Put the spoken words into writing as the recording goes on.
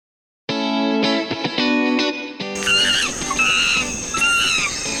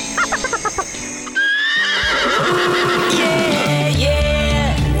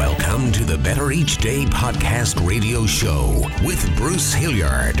Each Day Podcast Radio Show with Bruce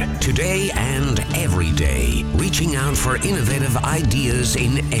Hilliard. Today and every day, reaching out for innovative ideas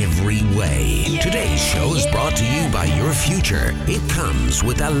in every way. Today's show is brought to you by Your Future. It comes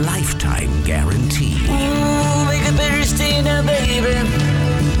with a lifetime guarantee. Ooh, make it better stay now, baby.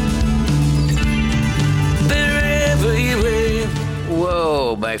 Better everywhere.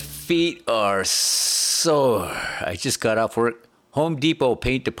 Whoa, my feet are sore. I just got off work. Home Depot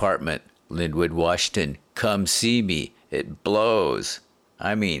paint department, Linwood, Washington. Come see me. It blows.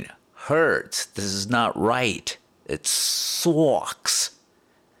 I mean, hurts. This is not right. It sucks.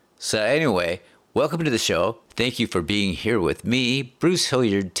 So anyway, welcome to the show. Thank you for being here with me, Bruce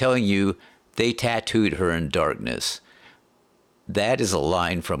Hilliard, telling you they tattooed her in darkness. That is a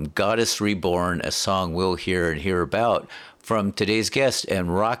line from Goddess Reborn, a song we'll hear and hear about from today's guest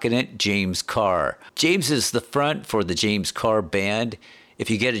and rockin' it, James Carr. James is the front for the James Carr Band. If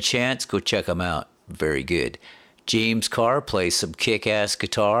you get a chance, go check him out. Very good. James Carr plays some kick-ass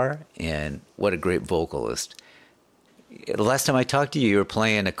guitar, and what a great vocalist. The last time I talked to you, you were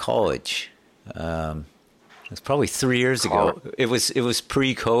playing at college. It was probably 3 years ago. It was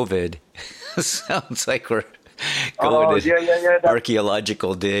pre-COVID. Sounds like we're going to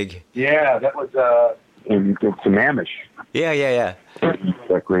archaeological dig. Yeah, that was in Sammamish. Yeah.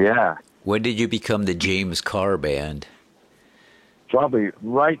 Exactly, yeah. When did you become the James Carr Band? Probably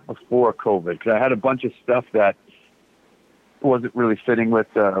right before COVID, because I had a bunch of stuff that wasn't really fitting with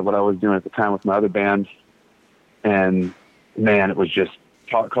what I was doing at the time with my other band. And, man, it was just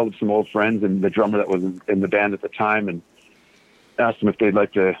called up some old friends and the drummer that was in the band at the time and asked them if they'd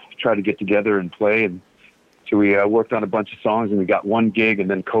like to try to get together and play. And so we worked on a bunch of songs, and we got one gig, and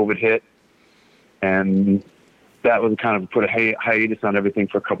then COVID hit. And that was kind of put a hiatus on everything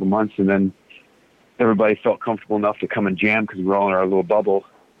for a couple months. And then everybody felt comfortable enough to come and jam because we were all in our little bubble.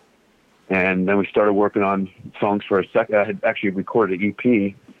 And then we started working on songs for a second. I had actually recorded an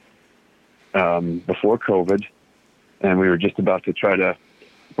EP before COVID, and we were just about to try to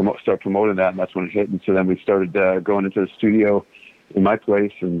start promoting that, and that's when it hit. And so then we started going into the studio in my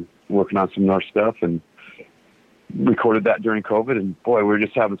place and working on some more stuff, and recorded that during COVID. And boy, we were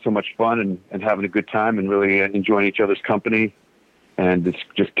just having so much fun and having a good time and really enjoying each other's company. And it's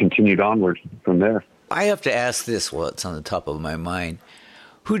just continued onward from there. I have to ask this while it's on the top of my mind.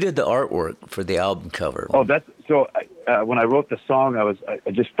 Who did the artwork for the album cover? Oh, that's so. When I wrote the song,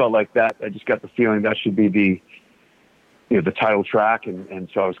 I just felt like that. I just got the feeling that should be the title track, and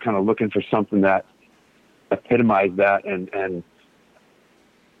so I was kind of looking for something that epitomized that. And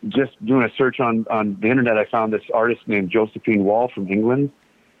just doing a search on the internet, I found this artist named Josephine Wall from England,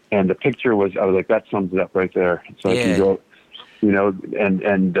 and the picture I was like, that sums it up right there. So yeah. I can go.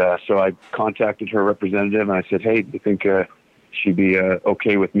 So I contacted her representative, and I said, hey, do you think she'd be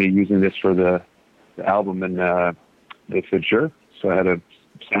okay with me using this for the album? And they said, sure. So I had to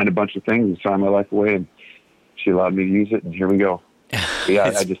sign a bunch of things and sign my life away, and she allowed me to use it, and here we go.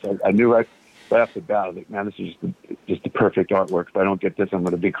 Yeah, I knew right off the bat, I was like, man, this is just the perfect artwork. If I don't get this, I'm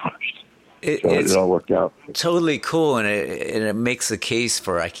going to be crushed. It all worked out. Totally cool, and it makes the case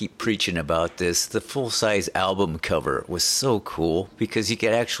for, I keep preaching about this, the full-size album cover was so cool because you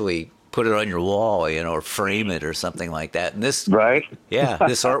could actually put it on your wall, or frame it or something like that. And this, right? Yeah,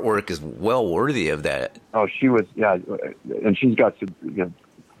 this artwork is well worthy of that. Oh, she was, yeah, and she's got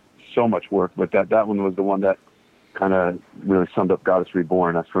so much work, but that one was the one that kind of really summed up Goddess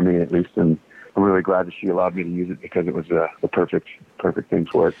Reborn. That's for me, at least, and I'm really glad that she allowed me to use it because it was the perfect thing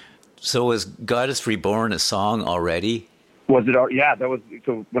for it. So was Goddess Reborn a song already? Was it? Yeah, that was.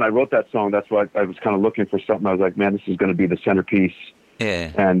 So when I wrote that song, that's why I was kind of looking for something. I was like, man, this is going to be the centerpiece.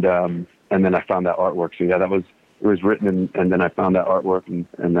 Yeah. And then I found that artwork. So yeah, it was written, and then I found that artwork,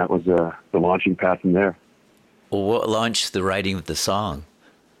 and that was the launching pad from there. Well, what launched the writing of the song?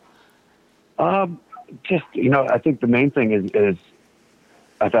 Just, I think the main thing is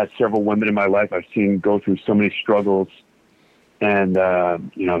I've had several women in my life I've seen go through so many struggles, and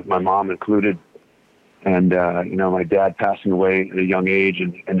my mom included, and my dad passing away at a young age,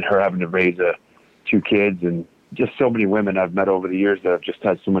 and her having to raise two kids, and just so many women I've met over the years that have just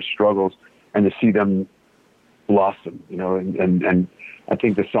had so much struggles, and to see them blossom, and I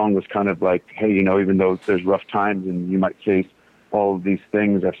think the song was kind of like, hey, even though there's rough times and you might face all of these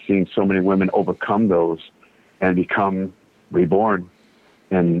things, I've seen so many women overcome those and become reborn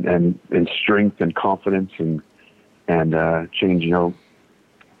and strength and confidence and change,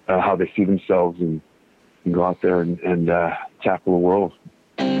 how they see themselves and go out there and tackle the world.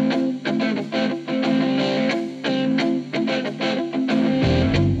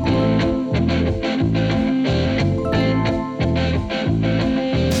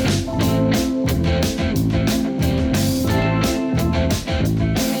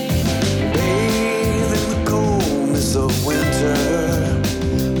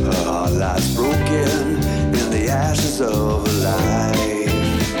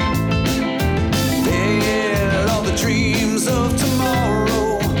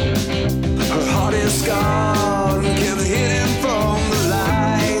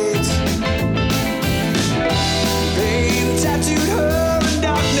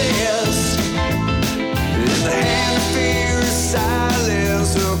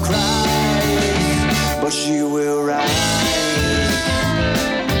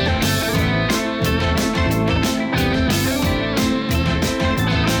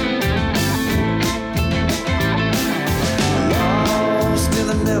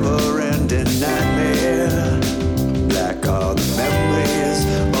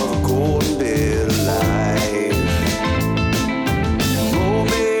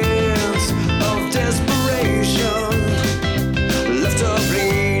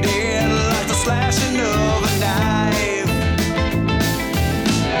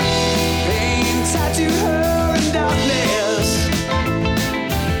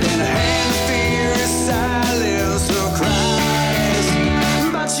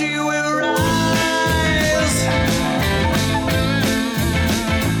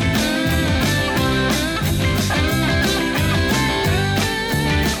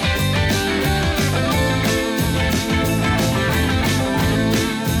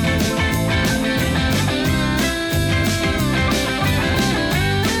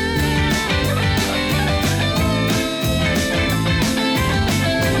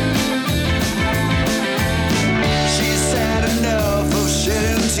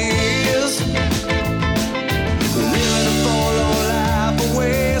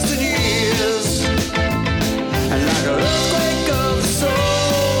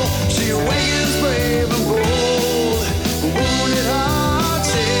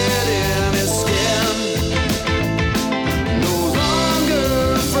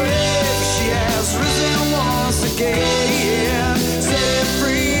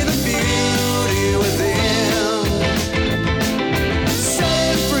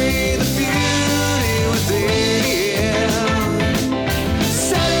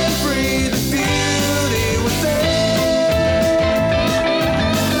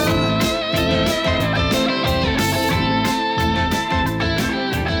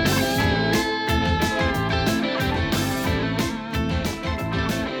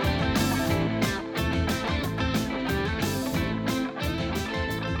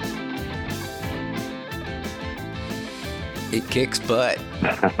 It kicks butt.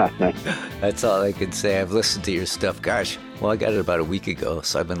 That's all I can say. I've listened to your stuff. Gosh, well, I got it about a week ago,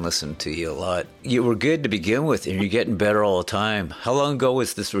 so I've been listening to you a lot. You were good to begin with, and you're getting better all the time. How long ago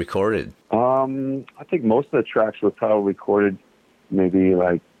was this recorded? I think most of the tracks were probably recorded maybe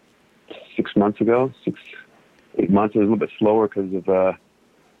like 6 months ago, 8 months. It was a little bit slower because of,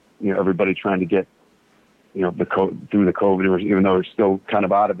 everybody trying to get, through the COVID, even though we're still kind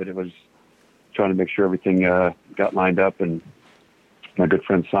of out of it, it was trying to make sure everything got lined up. And my good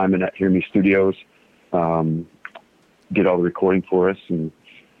friend Simon at Hear Me Studios did all the recording for us. And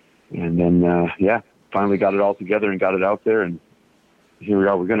then, finally got it all together and got it out there. And here we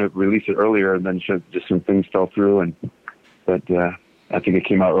are. We're going to release it earlier, and then just some things fell through. But I think it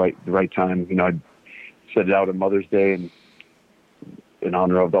came out the right time. I set it out on Mother's Day and in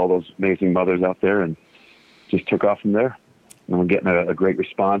honor of all those amazing mothers out there, and just took off from there. And we're getting a great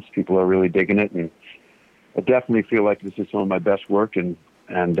response. People are really digging it, and I definitely feel like this is some of my best work. And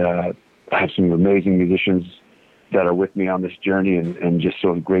I have some amazing musicians that are with me on this journey, and just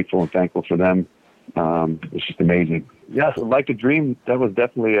so grateful and thankful for them. It's just amazing. Yeah, so Like a Dream, that was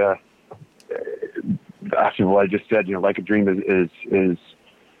definitely actually what I just said. Like a Dream is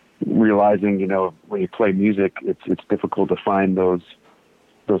realizing, when you play music, it's difficult to find those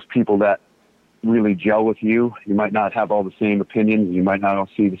people that really gel with you. You might not have all the same opinions. You might not all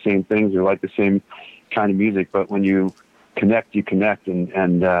see the same things or like the same kind of music, but when you connect, you connect.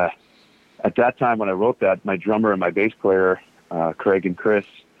 And at that time when I wrote that, my drummer and my bass player, Craig and Chris,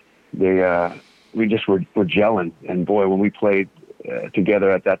 we just were gelling. And boy, when we played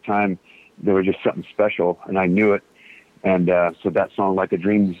together at that time, there was just something special, and I knew it. And so that song, Like a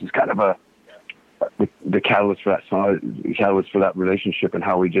Dream, is kind of the catalyst for that song, the catalyst for that relationship, and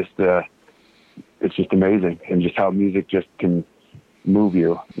how we just, it's just amazing, and just how music just can move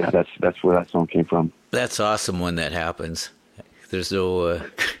you. Yeah, that's where that song came from. That's awesome when that happens. There's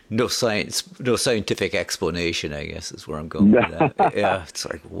no scientific explanation, I guess, is where I'm going with that. Yeah, it's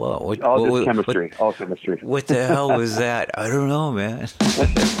like, whoa. All chemistry. What the hell was that? I don't know, man.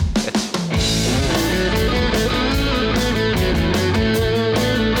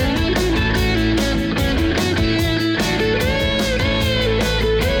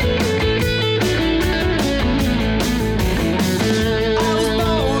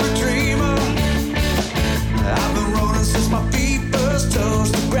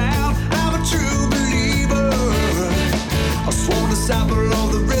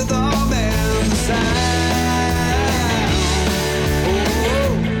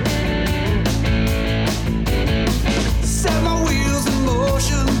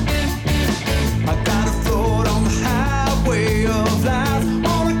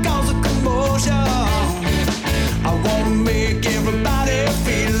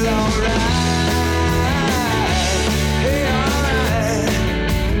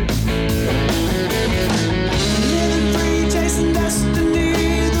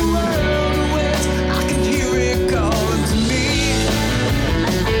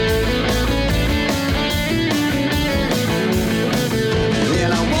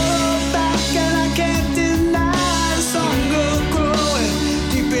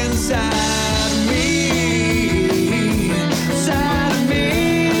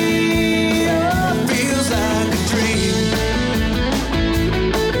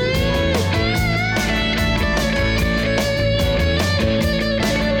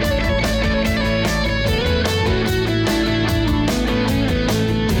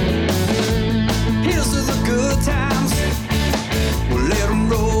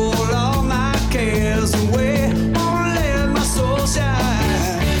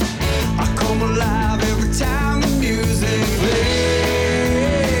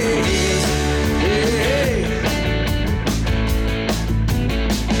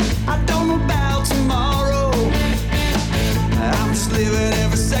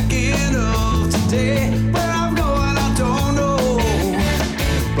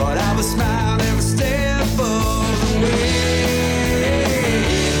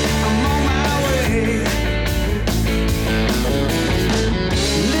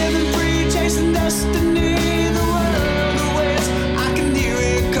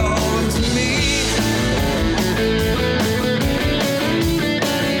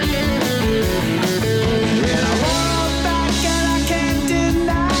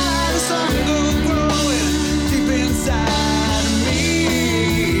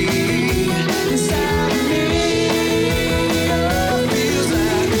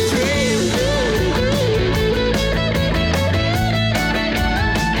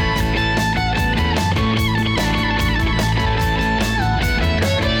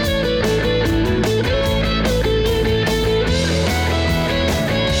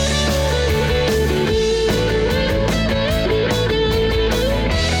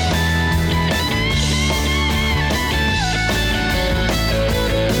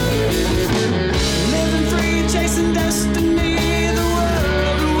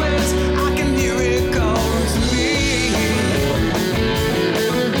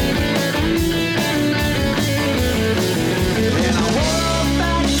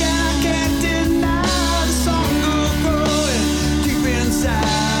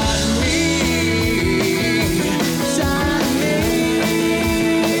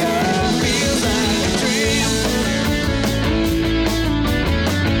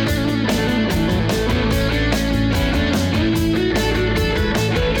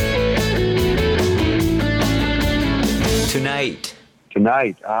 Tonight.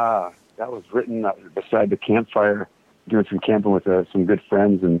 Tonight, that was written beside the campfire, doing some camping with some good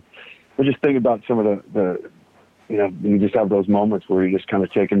friends, and we're just thinking about some of the you just have those moments where you're just kind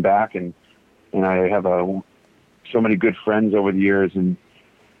of taken back, and I have so many good friends over the years, and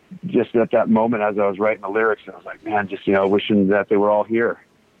just at that moment as I was writing the lyrics, I was like, man, just wishing that they were all here.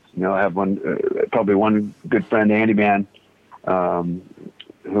 I have probably one good friend, Andy Man, who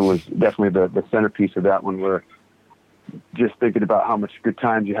was definitely the centerpiece of that one, where just thinking about how much good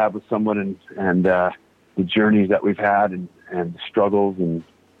times you have with someone, and the journeys that we've had, and the struggles,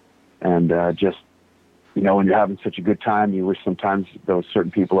 and just, when you're having such a good time, you wish sometimes those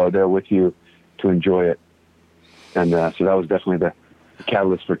certain people are there with you to enjoy it. And so that was definitely the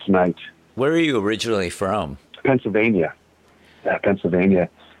catalyst for tonight. Where are you originally from? Pennsylvania. Yeah, Pennsylvania.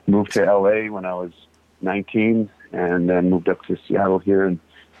 Moved to LA when I was 19, and then moved up to Seattle here in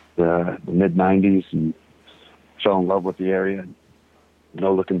the mid-90s, and fell in love with the area.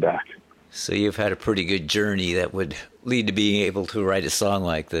 No looking back. So you've had a pretty good journey that would lead to being able to write a song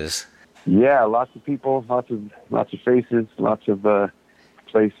like this. Yeah, lots of people, lots of faces, lots of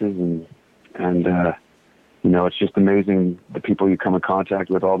places, and it's just amazing the people you come in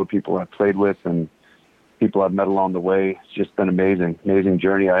contact with, all the people I've played with, and people I've met along the way. It's just been amazing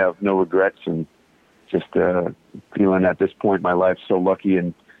journey. I have no regrets, and just feeling at this point in my life so lucky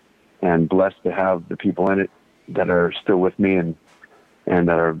and blessed to have the people in it that are still with me and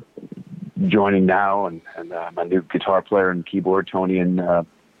that are joining now, and my new guitar player and keyboard, Tony, and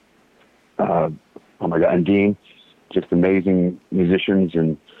and Dean, just amazing musicians,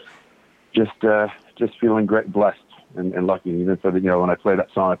 and just feeling great, blessed and lucky. Even for when I play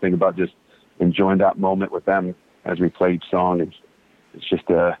that song, I think about just enjoying that moment with them as we play each song. It's just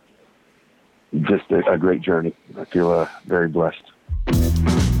a great journey. I feel very blessed.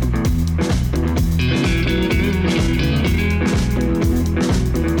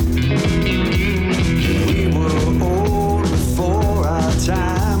 We were old before our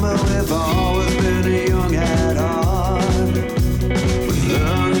time, but we've always been young at heart. We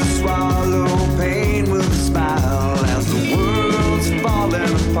learned to swallow pain with a smile as the world's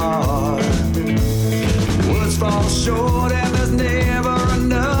falling apart. Words fall short and there's never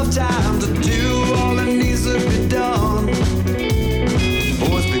enough time to do all that needs to be done.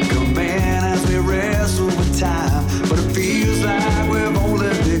 Boys become men as we wrestle with time, but it feels like we've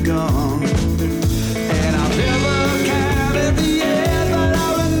only begun. And I've never counted the years, but I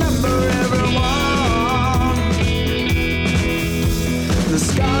remember everyone. The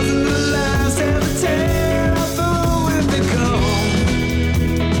scars and the lines and the tale of who we've become.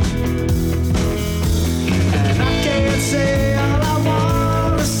 And I can't say all I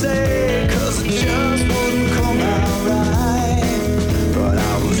wanna say, 'cause it just wouldn't come out right. But I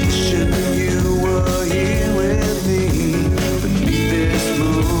was wishing you were here with me beneath this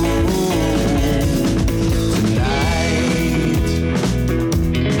moon tonight.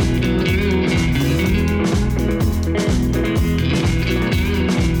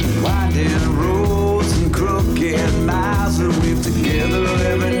 Winding roads and crooked miles that weave together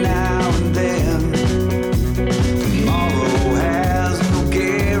every now and then. Tomorrow has no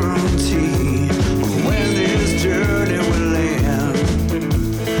guarantee of when this journey will end.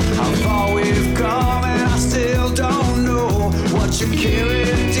 How far we've come, and I still don't know what you carry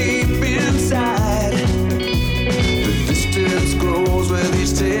deep inside. The distance grows with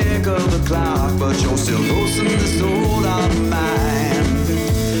each tick of the clock, but you're still losing this old heart of mine.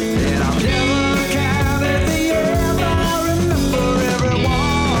 And I've never counted the years, but I remember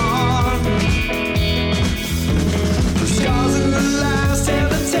everyone. The scars and the lies tell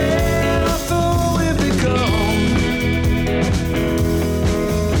the tale of who we've become.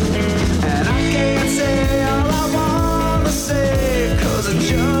 And I can't say all I wanna say, 'cause it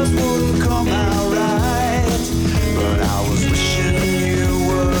just wouldn't come out right. But I was wishing you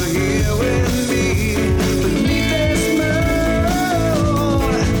were here with me beneath this moon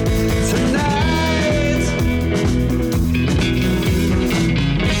tonight.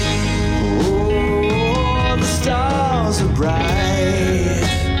 Oh, the stars are bright.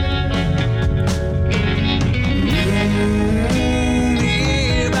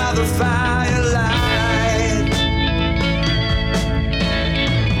 Here by the firelight.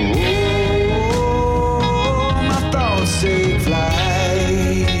 Oh, my thoughts take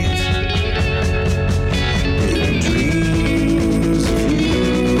flight in dreams of you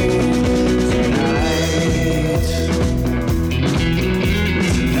tonight.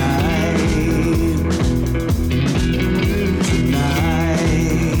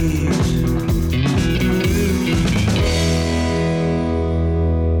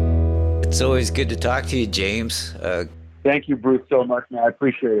 It's always good to talk to you, James. Thank you, Bruce, so much, man. I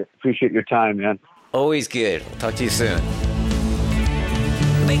appreciate it. Appreciate your time, man. Always good. I'll talk to you soon.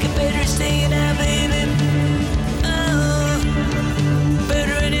 Make it better staying out, baby. Oh,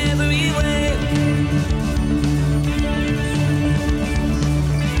 better in every way.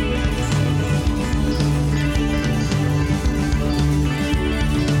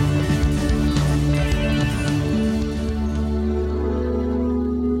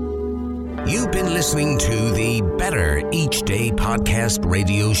 You've been listening to the Better Each Day podcast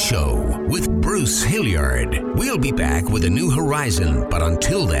radio show with Bruce Hilliard. We'll be back with a new horizon, but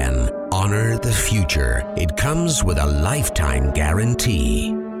until then, honor the future. It comes with a lifetime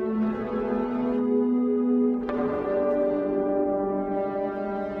guarantee.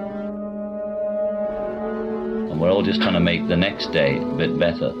 And we're all just trying to make the next day a bit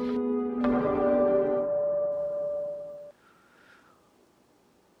better.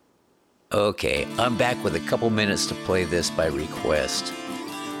 Okay, I'm back with a couple minutes to play this by request.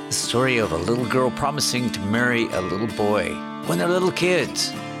 The story of a little girl promising to marry a little boy when they're little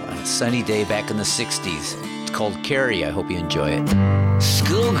kids on a sunny day back in the 60s. It's called Carrie. I hope you enjoy it.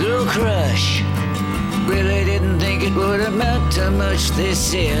 Schoolgirl crush. Really didn't think it would amount to much, they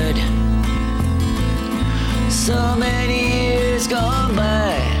said. So many years gone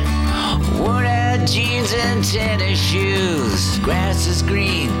by. Worn out jeans and tennis shoes. Grass is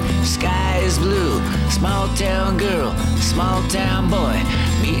green, sky is blue. Small town girl, small town boy,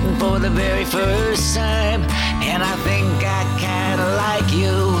 meeting for the very first time. And I think I kinda like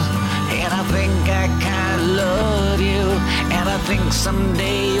you, and I think I kinda love you, and I think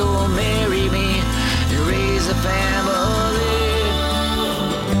someday you'll marry me and raise a family.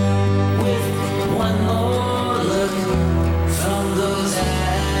 With one more look from those eyes,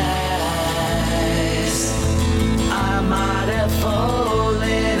 I might have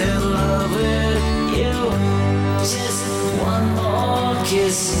fallen in love with you. Just one more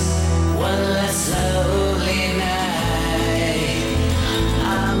kiss, one less lonely night. I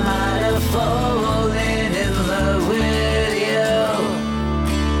might have fallen in love with you.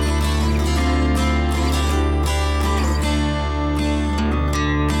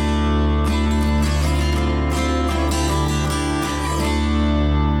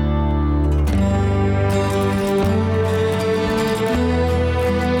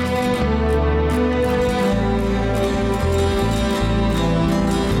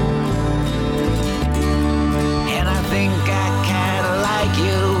 And I think I kinda like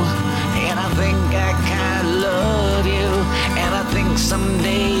you, and I think I kinda love you, and I think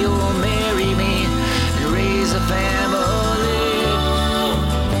someday you'll marry me and raise a family.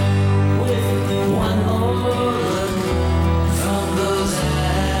 With one more look from those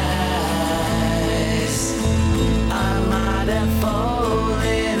eyes, I might have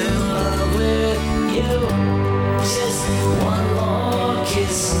fallen in love with you. Just one more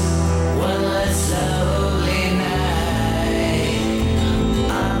kiss, one less lonely night.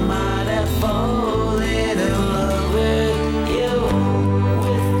 I might have fallen in love with you.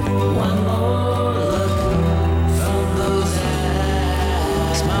 With one more look from those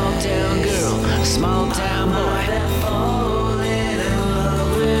eyes. Small town girl, small town boy. I might have fallen in love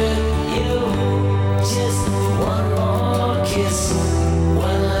with you. Just one more kiss,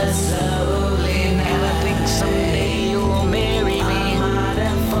 one less lonely night. And I think someday you'll marry me. I might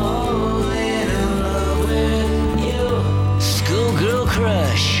have fallen in love with you. Schoolgirl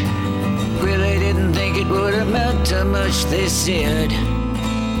crush. Really didn't think it would amount to much, they said.